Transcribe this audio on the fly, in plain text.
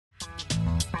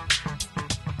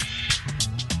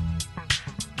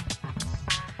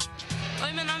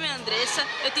é Andressa,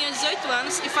 eu tenho 18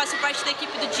 anos e faço parte da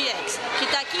equipe do GX, que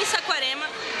está aqui em Saquarema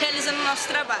realizando o nosso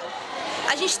trabalho.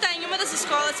 A gente está em uma das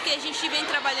escolas que a gente vem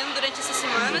trabalhando durante essas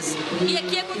semanas e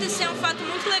aqui aconteceu um fato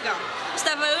muito legal.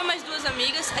 Estava eu e mais duas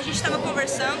amigas, a gente estava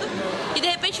conversando e de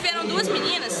repente vieram duas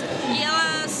meninas e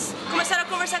elas começaram a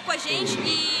conversar com a gente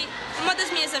e uma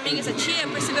das minhas amigas, a tia,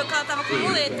 percebeu que ela estava com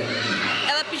muleta.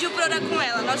 Ela pediu para orar com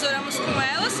ela, nós oramos com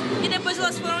elas e depois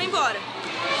elas foram embora.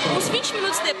 Uns 20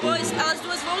 minutos depois, elas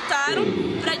duas voltaram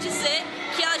para dizer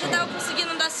que ela já estava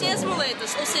conseguindo andar sem as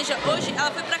muletas, ou seja, hoje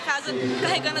ela foi para casa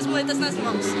carregando as muletas nas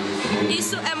mãos.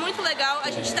 Isso é muito legal,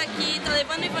 a gente está aqui, está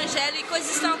levando o evangelho e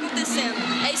coisas estão acontecendo.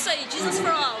 É isso aí, Jesus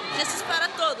for all, Jesus para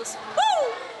todos.